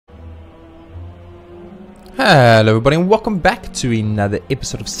Hello everybody and welcome back to another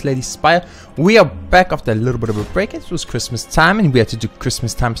episode of Slay the Spire. We are back after a little bit of a break. It was Christmas time and we had to do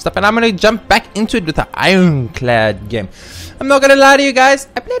Christmas time stuff, and I'm going to jump back into it with the Ironclad game. I'm not going to lie to you guys,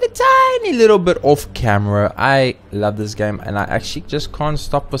 I played a tiny little bit off camera. I love this game and I actually just can't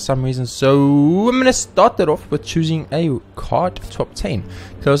stop for some reason, so I'm going to start it off with choosing a card to obtain.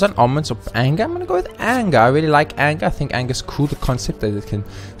 Close on Almonds or Anger. I'm going to go with Anger. I really like Anger. I think Anger is cool, the concept that it can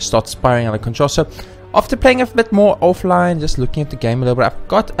start spiraling out of control. So after playing a bit more offline, just looking at the game a little bit, I've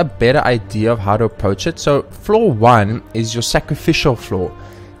got a better idea of how to approach it. So floor 1 is your sacrificial floor.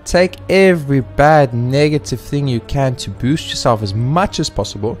 Take every bad negative thing you can to boost yourself as much as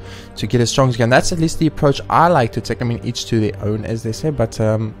possible to get as strong as you can. That's at least the approach I like to take. I mean, each to their own, as they say, but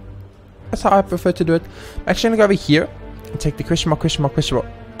that's how I prefer to do it. I'm actually going to go over here and take the question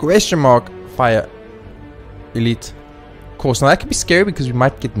mark, fire, elite course. Now that could be scary because we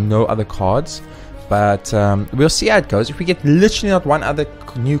might get no other cards. But we'll see how it goes. If we get literally not one other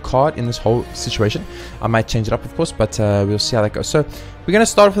new card in this whole situation, I might change it up, of course. But we'll see how that goes. So we're going to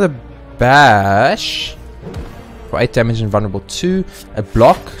start with a bash for 8 damage and vulnerable 2. A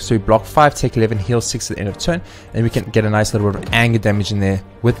block. So we block 5, take 11, heal 6 at the end of turn. And we can get a nice little bit of anger damage in there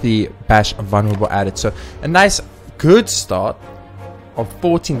with the bash vulnerable added. So a nice good start of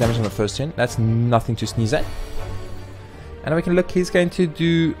 14 damage on the first turn. That's nothing to sneeze at. And we can look, he's going to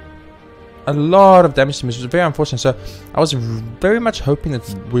do a lot of damage to me, which is very unfortunate. So I was very much hoping that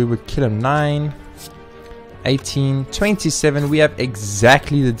we would kill him. 9, 18, 27. We have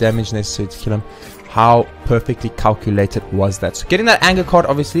exactly the damage necessary to kill him. How perfectly calculated was that? So getting that anger card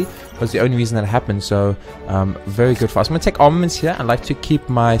obviously was the only reason that happened. So very good for us. I'm going to take armaments here. I like to keep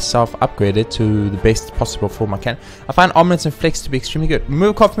myself upgraded to the best possible form I can. I find armaments and flex to be extremely good.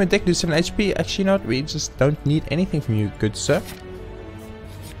 Remove a card from your deck, lose 7 HP. Actually, not. We just don't need anything from you, good sir.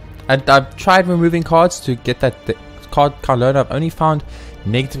 I've tried removing cards to get that card count low. I've only found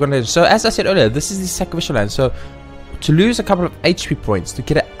negative connotation. So as I said earlier, this is the sacrificial land. So to lose a couple of HP points to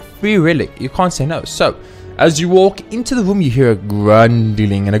get a free relic, you can't say no. So as you walk into the room, you hear a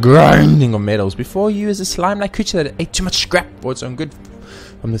grundling and a grinding of metals. Before you is a slime-like creature that ate too much scrap for its own good.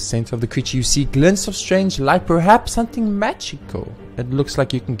 From the center of the creature, you see glints of strange light, perhaps something magical. It looks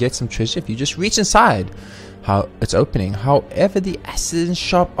like you can get some treasure if you just reach inside. How it's opening. However, the acid and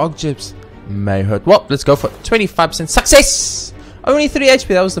sharp objects may hurt. Well, let's go for 25% success. Only 3 HP.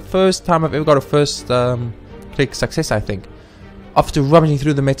 That was the first time I've ever got a first click success, I think. After rummaging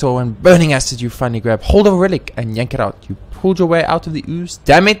through the metal and burning acid, you finally grab hold of a relic and yank it out. You pulled your way out of the ooze,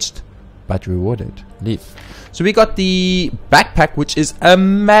 damaged but rewarded. Leave. So we got the backpack, which is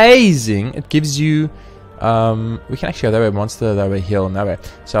amazing. It gives you we can actually go that way, monster, that way, heal, and that way.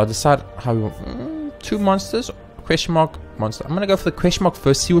 So I'll decide how we want. 2 monsters, question mark, monster. I'm gonna go for the question mark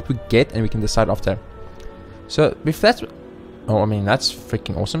first, see what we get, and we can decide after. So if that's, oh, I mean, that's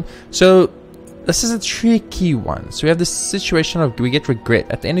freaking awesome. So this is a tricky one. So we have this situation of we get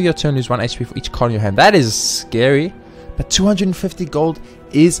regret at the end of your turn, lose 1 HP for each card in your hand. That is scary, but 250 gold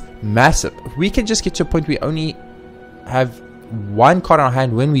is massive. If we can just get to a point we only have 1 card in our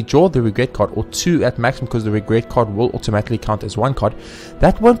hand when we draw the regret card, or 2 at maximum, because the regret card will automatically count as 1 card.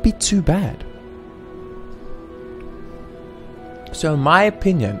 That won't be too bad. So in my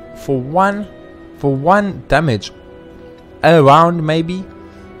opinion, for one damage around, maybe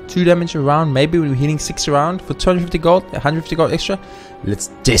 2 damage around, maybe we're hitting 6 around for 250 gold, 150 gold extra. Let's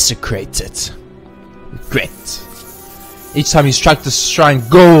desecrate it. Regret. Each time you strike the shrine,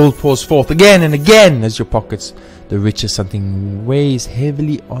 gold pours forth again and again as your pockets the richer something weighs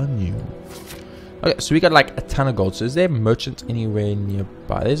heavily on you. Okay, so we got like a ton of gold. So is there a merchant anywhere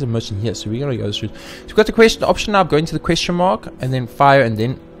nearby? There's a merchant here, so we're gonna go through. So we've got the option now of going to the question mark and then fire and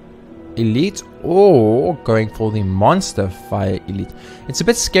then elite, or going for the monster fire elite. It's a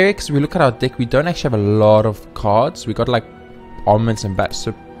bit scary because we look at our deck, we don't actually have a lot of cards. We got like armaments and bats.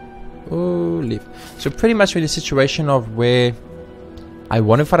 So leave. So pretty much we're in a situation of where I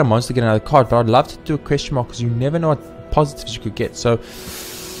want to fight a monster to get another card, but I'd love to do a question mark because you never know what positives you could get. So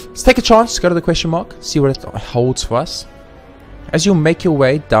let's take a chance, go to the question mark, see what it holds for us. As you make your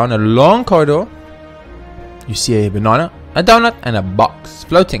way down a long corridor, you see a banana, a donut, and a box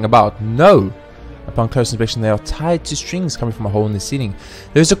floating about. No! Upon close inspection, they are tied to strings coming from a hole in the ceiling.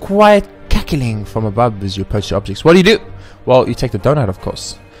 There is a quiet cackling from above as you approach the objects. What do? Well, you take the donut, of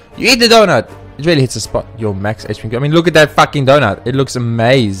course. You eat the donut! It really hits the spot. Your max HP. I mean, look at that fucking donut. It looks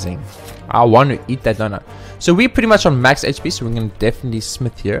amazing. I want to eat that donut. So we're pretty much on max HP, so we're going to definitely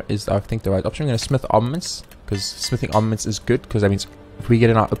smith here is, I think, the right option. We're going to smith armaments, because smithing armaments is good, because that means if we get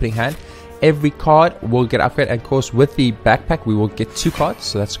in our opening hand, every card will get upgraded. And of course, with the backpack, we will get 2 cards,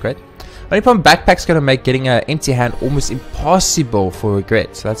 so that's great. Only problem, backpack's gonna make getting an empty hand almost impossible for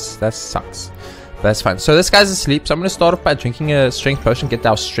regret. So that sucks. But that's fine. So this guy's asleep. So I'm gonna start off by drinking a strength potion, get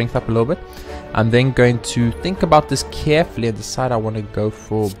our strength up a little bit. I'm then going to think about this carefully and decide I want to go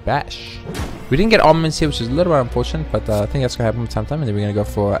for bash. We didn't get armaments here, which is a little bit unfortunate, but I think that's gonna happen from time to time. And then we're gonna go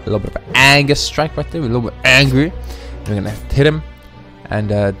for a little bit of an anger strike right there. We're a little bit angry. And we're gonna hit him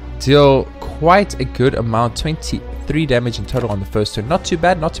and deal quite a good amount, 23 damage in total on the first turn. Not too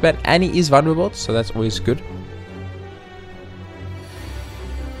bad, not too bad. And he is vulnerable, so that's always good.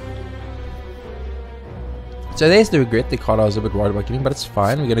 So there's the regret, the card I was a bit worried about getting, but it's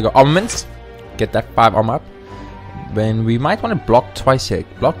fine. We're gonna go armaments, get that 5 armor up. Then we might want to block twice here.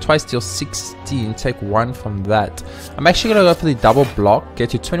 Block twice, deal 16, take 1 from that. I'm actually gonna go for the double block,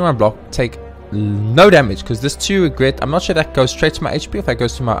 get you 21 block, take no damage, because this 2 regret, I'm not sure that goes straight to my HP or if that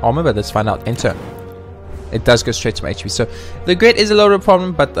goes to my armor, but let's find out in turn. It does go straight to my HP, so the regret is a little bit of a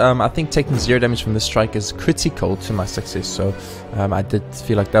problem, but I think taking 0 damage from this strike is critical to my success, so I did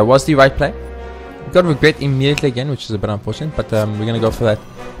feel like that was the right play. We got regret immediately again, which is a bit unfortunate, but we're going to go for that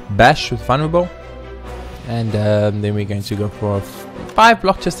bash with vulnerable, and then we're going to go for 5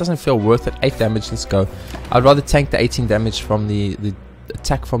 block. Just doesn't feel worth it. 8 damage, let's go. I'd rather tank the 18 damage from the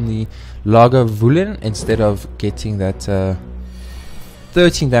attack from the Lager Vulin instead of getting that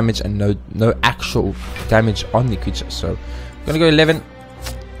 13 damage and no actual damage on the creature. So I'm gonna go 11,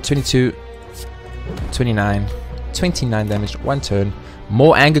 22, 29, 29 damage, 1 turn.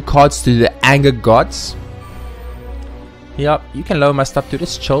 More anger cards to the anger gods. Yep, you can lower my stuff, dude.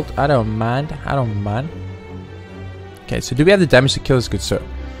 It's chilled. I don't mind. I don't mind. Okay, so do we have the damage to kill this good sir?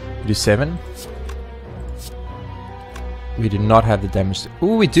 We do 7. We do not have the damage.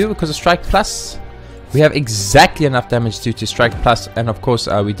 Oh, we do because of strike plus. We have exactly enough damage due to strike plus, and of course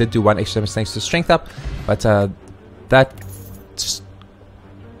we did do 1 extra damage thanks to strength up, but that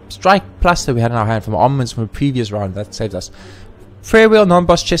strike plus that we had in our hand from armaments from a previous round, that saved us. Farewell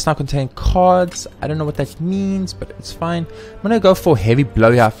non-boss chest now contain cards. I don't know what that means, but it's fine. I'm gonna go for heavy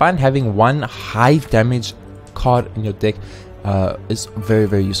blow here. I find having 1 high damage card in your deck is very,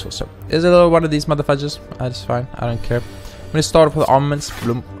 very useful. So there's a little one of these motherfuckers. That's fine. I don't care. I'm gonna start off with armaments.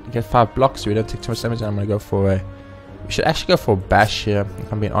 Bloom, get 5 blocks so we don't take too much damage. And I'm gonna go for a. We should actually go for a bash here.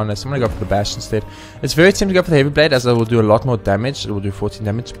 If I'm being honest, I'm gonna go for the bash instead. It's very tempting to go for the heavy blade, as it will do a lot more damage. It will do 14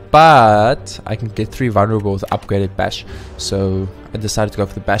 damage, but I can get 3 vulnerable with upgraded bash. So I decided to go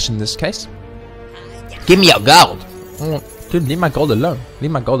for the bash in this case. Give me your gold, dude. Leave my gold alone.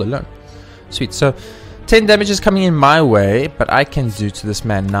 Leave my gold alone. Sweet. So 10 damage is coming in my way, but I can do to this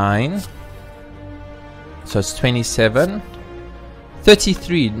man 9. So it's 27.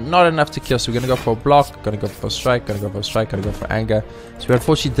 33, not enough to kill, so we're gonna go for a block, gonna go for a strike, gonna go for a strike, gonna go for anger. So we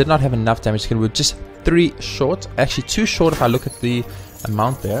unfortunately did not have enough damage to kill. We're just 3 short, actually 2 short if I look at the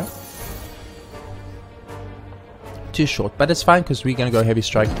amount there. 2 short, but it's fine because we're gonna go heavy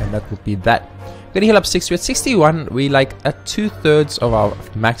strike, and that would be that. We're gonna heal up 6. We're at 61. We like at 2/3 of our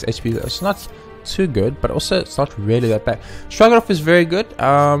max HP. It's not too good, but also it's not really that bad. Struggle off is very good.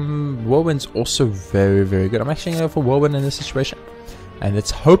 Whirlwind's also very, very good. I'm actually gonna go for Whirlwind in this situation. And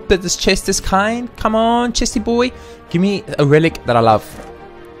let's hope that this chest is kind. Come on, chesty boy. Give me a relic that I love.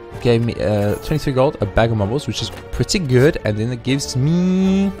 Gave me 23 gold, a bag of marbles, which is pretty good. And then it gives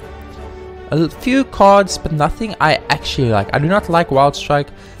me a few cards, but nothing I actually like. I do not like Wild Strike.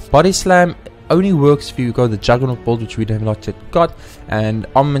 Body Slam only works if you go the Juggernaut build, which we have not yet got. And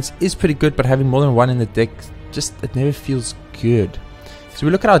Armaments is pretty good, but having more than 1 in the deck, just it never feels good. So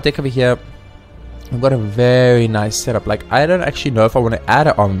we look at our deck over here. We've got a very nice setup. Like, I don't actually know if I want to add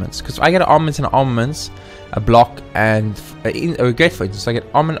an armaments, because if I get an armaments and an armaments, a block and a regret, for instance, so I get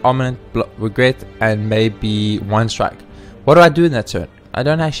armament, regret, and maybe 1 strike. What do I do in that turn? I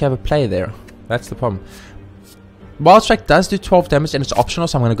don't actually have a play there. That's the problem. Wild Strike does do 12 damage and it's optional,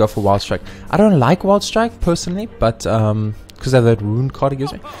 so I'm going to go for Wild Strike. I don't like Wild Strike personally, but because of that wound card it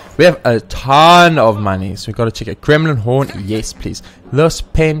gives me. We have a ton of money, so we've got to check it. Gremlin Horn, yes please.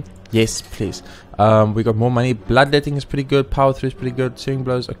 Lost Pen, yes please. We got more money. Bloodletting is pretty good. Power through is pretty good. Searing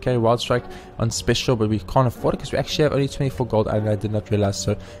Blows, okay. Wild Strike on special, but we can't afford it because we actually have only 24 gold, and I did not realize.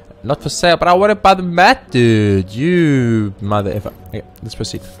 So not for sale, but I want to buy the mat, dude. You mother effer. Okay, let's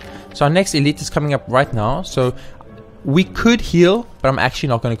proceed. So our next elite is coming up right now. So we could heal, but I'm actually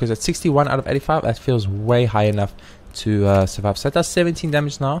not going to, because at 61 out of 85, that feels way high enough to survive. So that does 17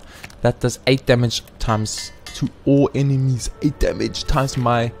 damage now. That does 8 damage times to all enemies. 8 damage times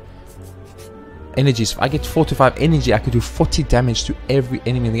my energies. If I get 4 to 5 energy, I could do 40 damage to every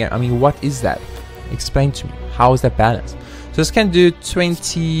enemy in the game. I mean, what is that? Explain to me. How is that balanced? So this can do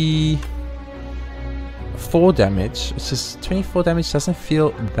 24 4 damage. It's just 24 damage doesn't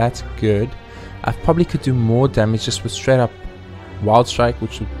feel that good. I probably could do more damage just with straight up Wild Strike,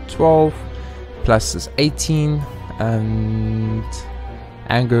 which would 12 plus is 18, and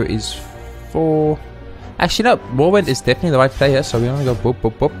Anger is 4. Actually, no, Whirlwind is definitely the right play here, so we're gonna go boop,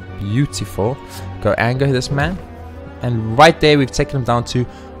 boop, boop. Beautiful. Go Anger this man, and right there we've taken him down to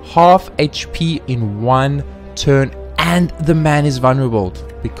half HP in 1 turn, and the man is vulnerable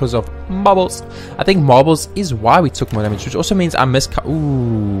because of marbles. I think marbles is why we took more damage, which also means I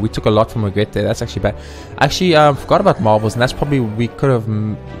ooh, we took a lot from Regret there. That's actually bad. Actually, forgot about marbles, and that's probably we could have.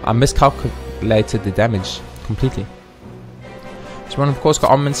 I miscalculated the damage completely. So one of course got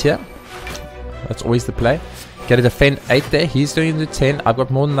armaments here. That's always the play. Get a defend 8 there. He's doing the 10. I've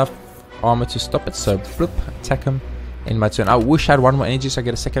got more than enough armor to stop it. So bloop, attack him in my turn. I wish I had 1 more energy so I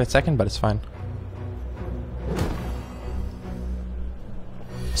get a second attacking, but it's fine.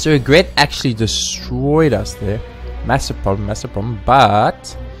 So Regret actually destroyed us there. Massive problem,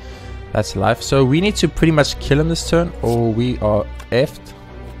 but that's life. So we need to pretty much kill him this turn or we are effed.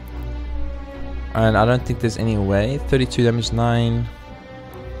 And I don't think there's any way. 32 damage, 9.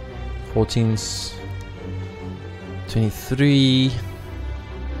 14's 23.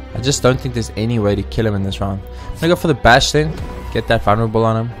 I just don't think there's any way to kill him in this round. I'm gonna go for the bash then. Get that vulnerable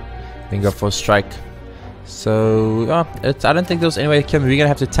on him. Then go for a strike. So I don't think there's any way to kill him. We're gonna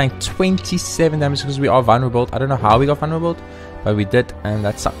have to tank 27 damage because we are vulnerable. I don't know how we got vulnerable, but we did, and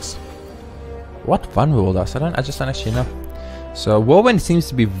that sucks. What vulnerable us? I just don't actually know. So Whirlwind seems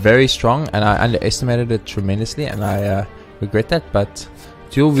to be very strong, and I underestimated it tremendously, and I regret that. But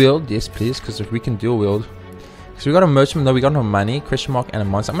dual wield, yes please, because if we can dual wield. So we got a merchant, no, we got no money, question mark, and a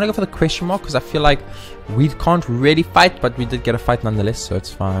monster. I'm gonna go for the question mark because I feel like we can't really fight, but we did get a fight nonetheless, so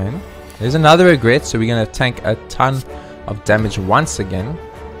it's fine. There's another regret, so we're gonna tank a ton of damage once again,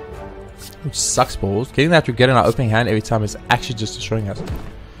 which sucks balls. Getting that regret in our opening hand every time is actually just destroying us.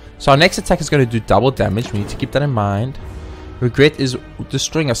 So our next attack is gonna do double damage. We need to keep that in mind. Regret is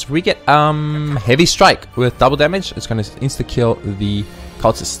destroying us. If we get heavy strike with double damage, it's gonna insta kill the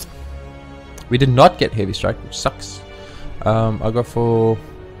cultist. We did not get heavy strike, which sucks. I'll go for,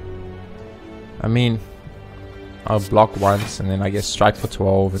 I'll block once and then I guess strike for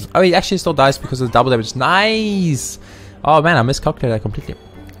 12. And, oh, he actually still dies because of the double damage. Nice! Oh man, I miscalculated that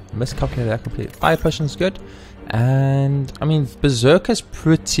completely. Fire potion is good. And, Berserker's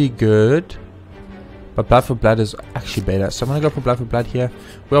pretty good. But Blood for Blood is actually better. So I'm going to go for Blood for Blood here.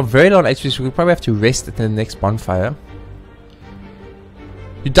 We are very low on HP, so we'll probably have to rest at the next bonfire.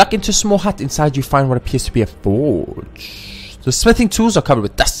 You duck into a small hut. Inside you find what appears to be a forge. The smithing tools are covered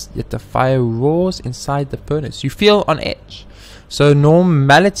with dust, yet the fire roars inside the furnace. You feel on edge. So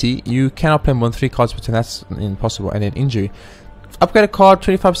normality, you cannot play more than 3 cards per turn. That's impossible. And then injury. Upgrade a card,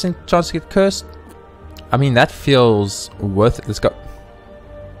 25% chance to get cursed. That feels worth it. Let's go.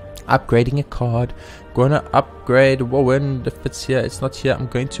 Upgrading a card. Gonna upgrade Whirlwind if it's here. It's not here. I'm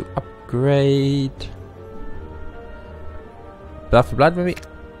going to upgrade Blood for Blood maybe.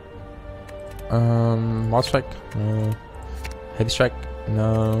 Wild Strike, no. Heavy Strike,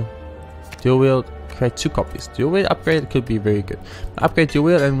 no. Dual Wield, create 2 copies. Dual Wield upgrade could be very good. Upgrade Dual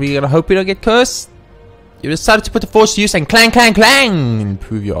Wield, and we're gonna hope we don't get cursed. You decided to put the force to use and clang, clang, clang!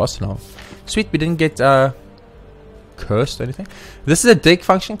 Improve your arsenal. Sweet, we didn't get cursed or anything. This is a dig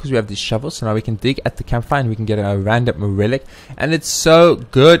function because we have these shovels, so now we can dig at the campfire and we can get a random relic, and it's so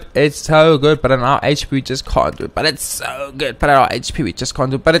good. But on our HP we just can't do it. But it's so good. But on our HP we just can't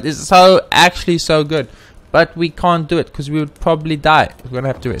do it. But it is actually so good. But we can't do it because we would probably die. We're gonna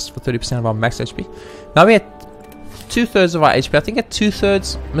have to rest for 30% of our max HP. Now we had 2/3 of our HP. I think at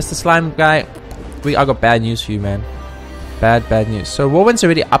 2/3, Mr. Slime guy, I got bad news for you, man. Bad news. So Whirlwind's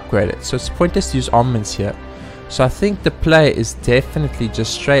already upgraded, so it's pointless to use armaments here. So I think the play is definitely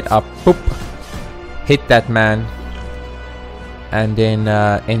just straight up, boop, hit that man, and then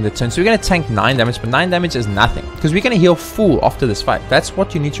end the turn. So we're going to tank 9 damage, but 9 damage is nothing, because we're going to heal full after this fight. That's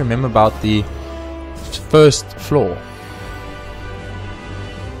what you need to remember about the first floor.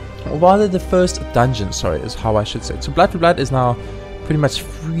 Or rather the first dungeon, sorry, is how I should say it. So Blood for Blood is now pretty much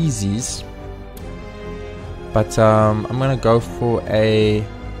freezies. But I'm going to go for a...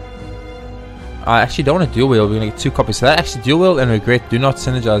 I actually don't want to dual wield. We're going to get 2 copies. So that actually dual wield and regret do not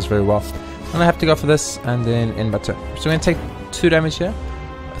synergize very well. I'm going to have to go for this and then end my turn. So we're going to take 2 damage here.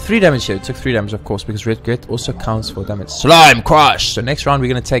 3 damage here. It took 3 damage, of course, because regret also counts for damage. Slime Crush! So next round we're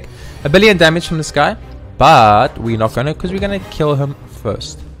going to take 1 billion damage from this guy. But we're not going to, because we're going to kill him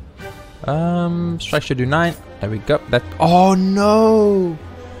first. Strike should do 9. There we go. That. Oh no!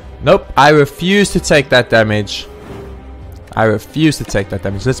 Nope. I refuse to take that damage. I refuse to take that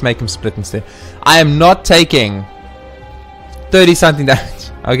damage. Let's make him split instead. I am not taking 30 something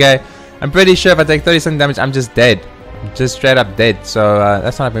damage. Okay, I'm pretty sure if I take 30 something damage, I'm just dead. I'm just straight up dead. So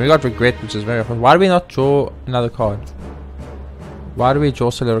that's not happening. We got regret, which is very fun. Why do we not draw another card? Why do we draw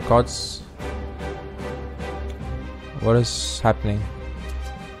so little cards? What is happening?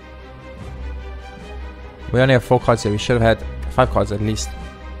 We only have 4 cards here. We should have had 5 cards at least.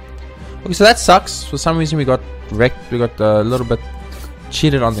 Okay, so that sucks. For some reason we got wrecked. We got a little bit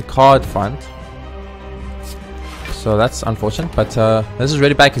cheated on the card front. So that's unfortunate. But this is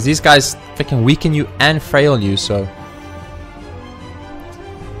really bad because these guys freaking weaken you and frail you. So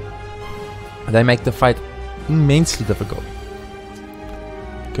they make the fight immensely difficult.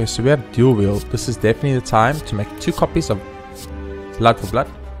 Okay, so we have dual wield. This is definitely the time to make 2 copies of blood for blood.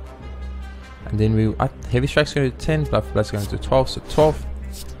 And then we heavy strike's going to 10, blood for blood's going to 12, so 12.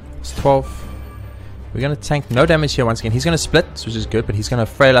 It's 12. We're going to tank no damage here once again. He's going to split, which is good, but he's going to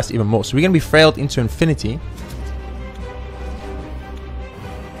frail us even more. So we're going to be frailed into infinity.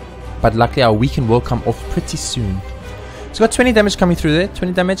 But luckily our weaken will come off pretty soon. So we got 20 damage coming through there.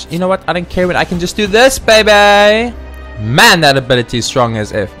 20 damage. You know what? I don't care when I can just do this, baby. Man, that ability is strong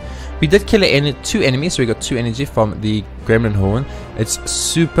as F. We did kill 2 enemies, so we got 2 energy from the Gremlin Horn. It's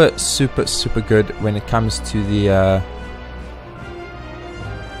super, super, super good when it comes to the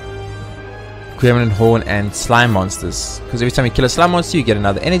Gremlin Horn and slime monsters. Because every time you kill a slime monster, you get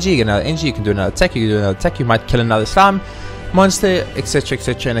another energy, you can do another attack, you might kill another slime monster, etc,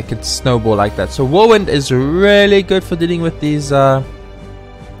 etc, and it can snowball like that. So Whirlwind is really good for dealing with these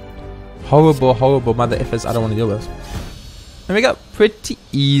horrible mother effers I don't want to deal with. There we go. Pretty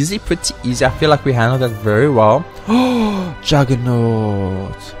easy, pretty easy. I feel like we handled that very well. Oh,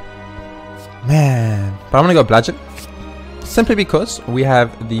 Juggernaut. Man. But I'm going to go Bludgeon. Simply because we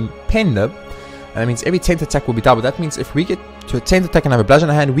have the Pen Nib. And that means every 10th attack will be double. That means if we get to a 10th attack and have a Bludgeon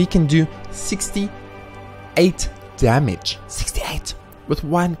in hand, we can do 68 damage. 68 with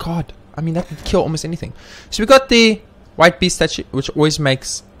 1 card. I mean, that would kill almost anything. So we got the White Beast statue, which always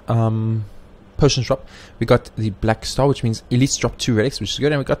makes potions drop. We got the Black Star, which means elites drop 2 relics, which is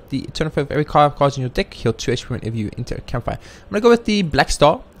good. And we got the Eternal Flame of every card cards in your deck, heal 2 HP whenever you enter a campfire. I'm gonna go with the Black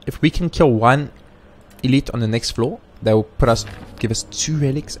Star. If we can kill 1 elite on the next floor, that will give us 2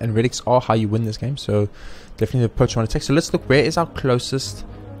 relics, and relics are how you win this game. So definitely the approach you want to take. So let's look, where is our closest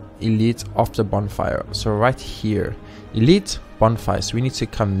elite after bonfire? So right here, elite bonfire. So we need to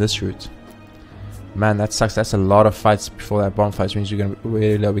come this route. Man, that sucks. That's a lot of fights before that bonfire, which means you're going to be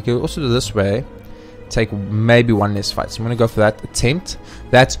really low. We can also do this way. Take maybe 1 less fight. So I'm going to go for that attempt.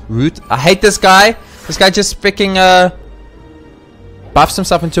 That route. I hate this guy. This guy just freaking buffs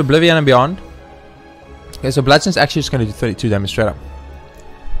himself into oblivion and beyond. Okay, so Bludgeon's actually just going to do 32 damage straight up.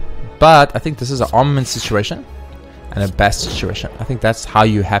 But I think this is an armament situation and a best situation. I think that's how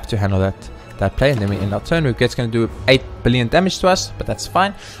you have to handle that play. And then we end our turn. Regret's going to do 8 billion damage to us, but that's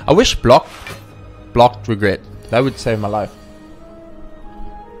fine. I wish blocked regret. That would save my life.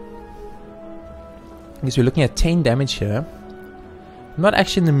 Because we're looking at 10 damage here. I'm not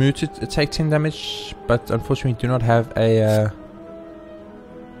actually in the mood to take 10 damage, but unfortunately we do not have a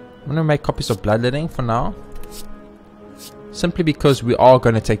I'm going to make copies of Bloodletting for now. Simply because we are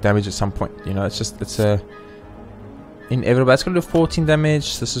going to take damage at some point. You know, it's a inevitable. It's going to do 14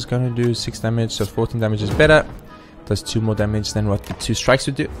 damage. This is going to do 6 damage, so 14 damage is better. Does 2 more damage than what the 2 strikes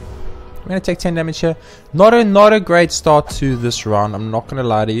would do. I'm going to take 10 damage here. Not a great start to this round. I'm not going to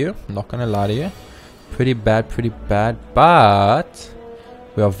lie to you. I'm not going to lie to you. Pretty bad. But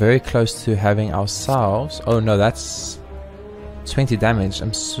we are very close to having ourselves. Oh no, that's 20 damage.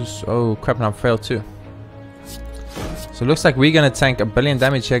 Oh crap, and I'm frail too. So it looks like we're going to tank 1 billion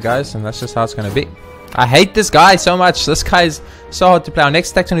damage here, guys. And that's just how it's going to be. I hate this guy so much. This guy is so hard to play. Our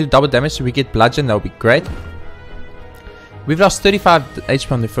next attack's going to do double damage. So we get Bludgeon. That would be great. We've lost 35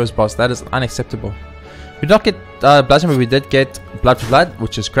 HP on the first boss. That is unacceptable. We did not get Bludgeon, but we did get Blood for Blood,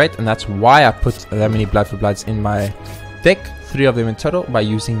 which is great. And that's why I put that many Blood for Bloods in my deck. 3 of them in total by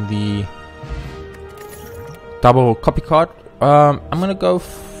using the double copy card. I'm going to go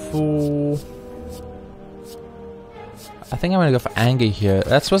for... I think I'm going to go for Anger here.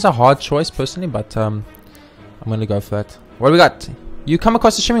 That was a hard choice personally, but I'm going to go for that. What do we got? You come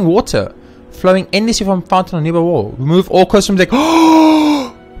across the shimmering water flowing endlessly from a fountain on a nearby wall. Remove all courses from the deck.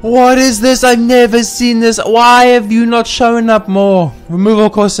 Oh, what is this? I've never seen this. Why have you not shown up more? Remove all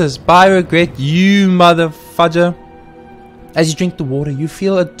courses. By regret, you mother fudger. As you drink the water, you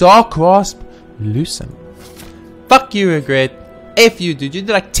feel a dark grasp loosen. Fuck you, regret. F you, dude. You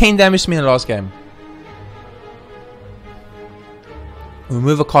did like 10 damage to me in the last game.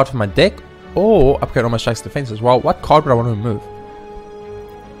 Remove a card from my deck. or upgrade all my strikes defenses. Well, what card would I want to remove?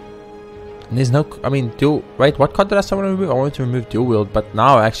 And there's no, I mean, dual, wait, what card did I say I want to remove? I wanted to remove dual wield, but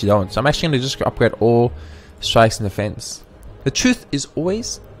now I actually don't. So I'm actually going to just upgrade all strikes and defense. The truth is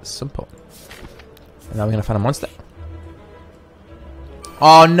always simple. And now we're going to find a monster.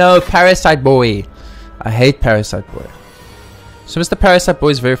 Oh no, Parasite Boy. I hate Parasite Boy. So Mr. Parasite Boy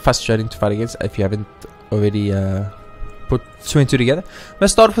is very frustrating to fight against if you haven't already put 2 and 2 together. I'm going to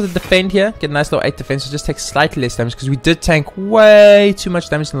start with the defend here. Get a nice little 8 defense. So just take slightly less damage because we did tank way too much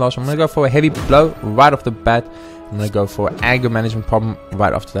damage in the last one. I'm going to go for a heavy blow right off the bat. I'm going to go for anger management problem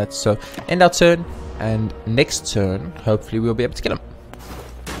right after that. So end our turn, and next turn hopefully we'll be able to kill him.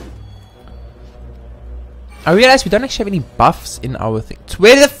 I realize we don't actually have any buffs in our thing.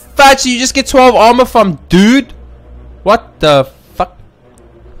 Where the fuck did you just get 12 armor from, dude? What the fuck?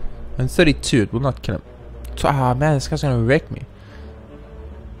 And 32, it will not kill him. Ah man, this guy's gonna wreck me.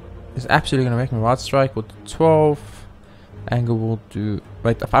 He's absolutely gonna wreck me. Wild Strike will do 12. Anger will do...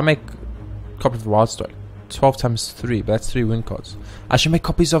 Wait, if I make a copy of the Wild Strike, 12 times 3, but that's 3 win cards. I should make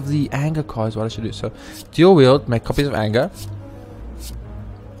copies of the Anger cards, what I should do. So, Dual Wield, make copies of Anger.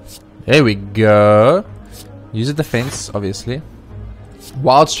 There we go. Use a defense, obviously.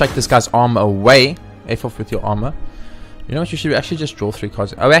 Wild Strike this guy's armor away. F off with your armor. You know what, you should actually just draw 3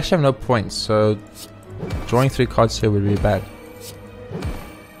 cards. Oh, we actually have no points, so drawing 3 cards here would be bad.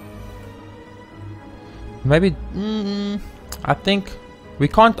 Maybe, I think we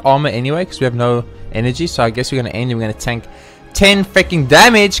can't armor anyway because we have no energy, so I guess we're going to end and we're going to tank 10 freaking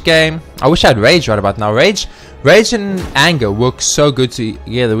damage, game. I wish I had Rage right about now. Rage and Anger work so good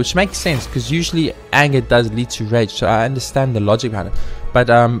together, which makes sense because usually Anger does lead to Rage, so I understand the logic behind it. But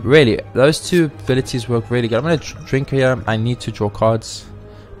really, those 2 abilities work really good. I'm going to drink here. I need to draw cards.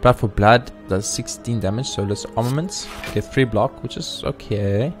 Blood for Blood does 16 damage, so let's armaments. Get 3 block, which is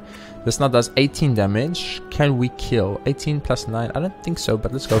okay. This now does 18 damage. Can we kill? 18 plus 9. I don't think so,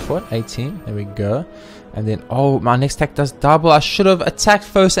 but let's go for it. 18. There we go. And then, oh, my next attack does double. I should have attacked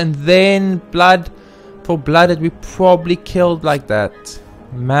first and then blood. For blooded, we probably killed like that.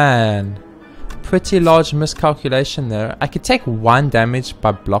 Man. Pretty large miscalculation there. I could take 1 damage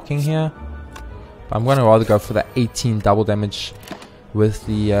by blocking here. But I'm going to rather go for the 18 double damage with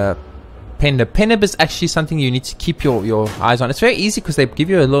the Pender. Pender is actually something you need to keep your eyes on. It's very easy because they give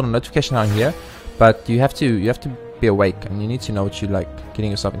you a little notification down here, but you have to be awake and you need to know what you like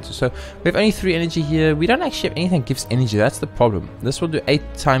getting yourself into. So we have only 3 energy here. We don't actually have anything that gives energy. That's the problem. This will do 8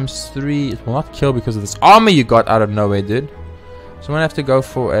 times 3. It will not kill because of this armor you got out of nowhere, dude. So I'm gonna have to go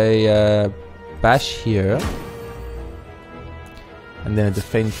for a bash here and then a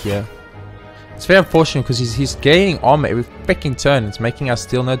defend here. It's very unfortunate because he's gaining armor every freaking turn. It's making us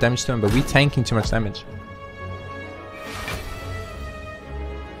deal no damage to him, but we're tanking too much damage.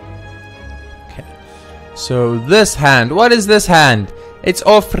 Okay. So this hand, what is this hand? It's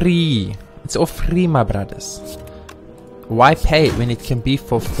all free. It's all free, my brothers. Why pay when it can be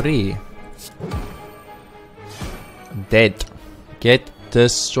for free? Dead. Get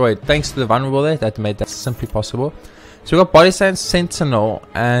destroyed. Thanks to the vulnerable there, that made that simply possible. So we got Body Slam, Sentinel,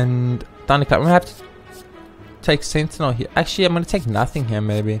 and Thunderclap. I'm gonna have to take Sentinel here. Actually, I'm gonna take nothing here.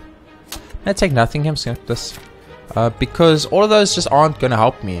 Maybe I'm gonna take nothing here. I'm just gonna this because all of those just aren't gonna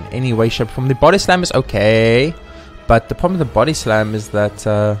help me in any way, shape, or form. The Body Slam is okay, but the problem with the Body Slam is that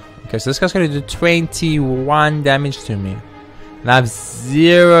okay, so this guy's gonna do 21 damage to me, and I have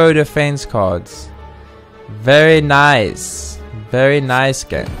 0 defense cards. Very nice. Very nice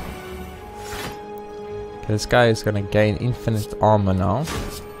game. Okay, this guy is gonna gain infinite armor now.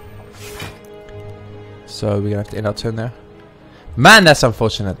 So we're gonna have to end our turn there. Man, that's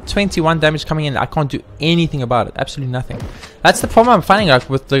unfortunate. 21 damage coming in. I can't do anything about it. Absolutely nothing. That's the problem I'm finding out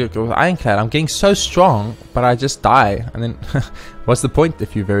with Ironclad. I'm getting so strong, but I just die. And then, what's the point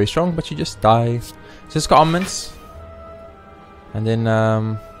if you're very strong, but you just die? So just got armaments. And then,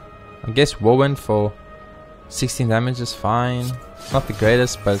 I guess Whirlwind for 16 damage is fine. It's not the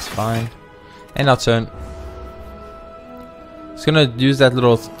greatest, but it's fine. End our turn. It's gonna use that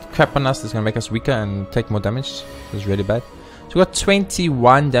little crap on us that's gonna make us weaker and take more damage. It's really bad. So we got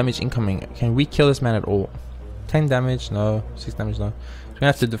 21 damage incoming. Can we kill this man at all? 10 damage, no. 6 damage, no. So we're gonna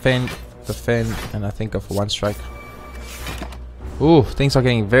have to defend, and I think go for 1 strike. Ooh, things are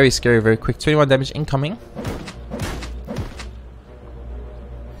getting very scary very quick. 21 damage incoming.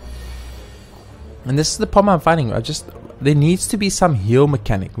 And this is the problem I'm finding. There needs to be some heal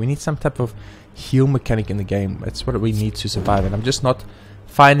mechanic. We need some type of heal mechanic in the game. That's what we need to survive, and I'm just not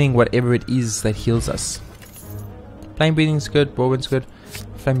finding whatever it is that heals us. Flame Breathing is good, Whirlwind's good,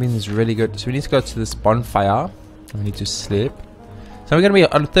 Flame Breathing is really good. So we need to go to this bonfire, and we need to sleep. So we're going to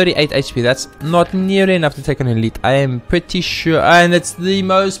be on 38 HP. That's not nearly enough to take on elite. I am pretty sure. And it's the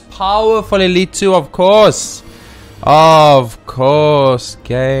most powerful elite too, of course. Of course,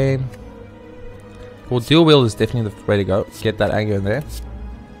 game. Well, dual wield is definitely the way to go. Get that anger in there.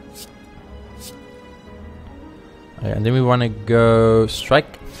 Okay, and then we want to go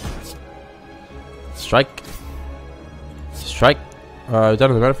strike. Strike. Strike. Done with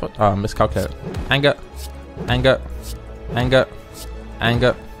the metaphor. Oh, miscalculated. Anger. Anger. Anger.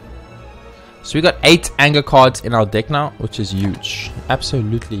 Anger. So we got 8 anger cards in our deck now, which is huge.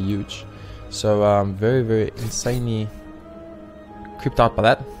 Absolutely huge. So very, very insanely creeped out by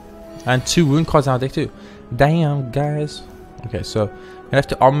that. And 2 wound cards in our deck too. Damn, guys. Okay, so we're gonna have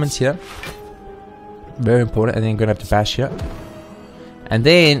to armaments here. Very important. And then we're gonna have to bash here. And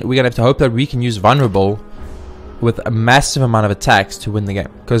then we're gonna have to hope that we can use vulnerable with a massive amount of attacks to win the game,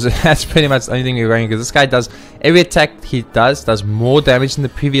 because that's pretty much the only thing we're going. Because this guy does every attack he does more damage than the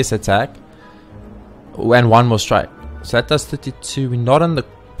previous attack, and 1 more strike. So that does 32. We're not on the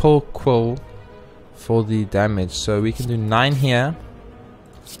pull quill for the damage, so we can do 9 here,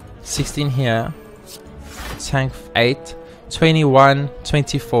 16 here, tank 8, 21,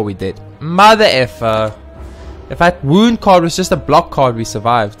 24. We did. Mother effer! If that wound card was just a block card, we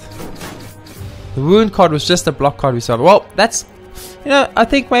survived. The wound card was just a block card, we survived. Well, that's, I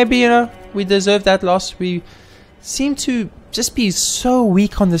think maybe, we deserve that loss. We seem to just be so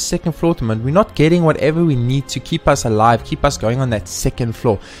weak on the second floor tournament. We're not getting whatever we need to keep us alive, keep us going on that second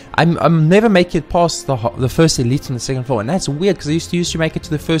floor. I'm never making it past the first elite on the second floor, and that's weird because I used to make it to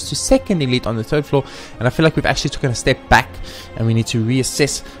the first to second elite on the third floor, and I feel like we've actually taken a step back, and we need to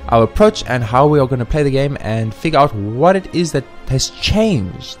reassess our approach and how we are going to play the game and figure out what it is that has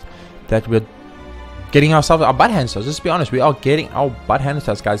changed, that we're getting ourselves our butt handed to us. Let's be honest, we are getting our butt handed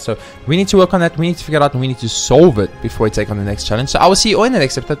to us, guys. So we need to work on that. We need to figure it out, and we need to solve it before we take on the next challenge. So I will see you all in the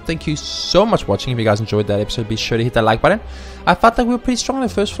next episode. Thank you so much for watching. If you guys enjoyed that episode, be sure to hit that like button. I felt like we were pretty strong on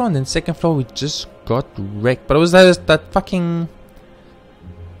the first floor, and then second floor we just got wrecked. But it was that fucking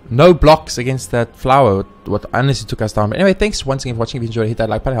no blocks against that flower what honestly took us down. But anyway, thanks once again for watching. If you enjoyed, hit that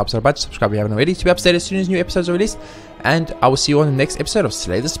like button, helps out a bunch. Subscribe if you haven't already to be updated as soon as new episodes are released, and I will see you on the next episode of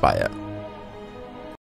Slay the Spire.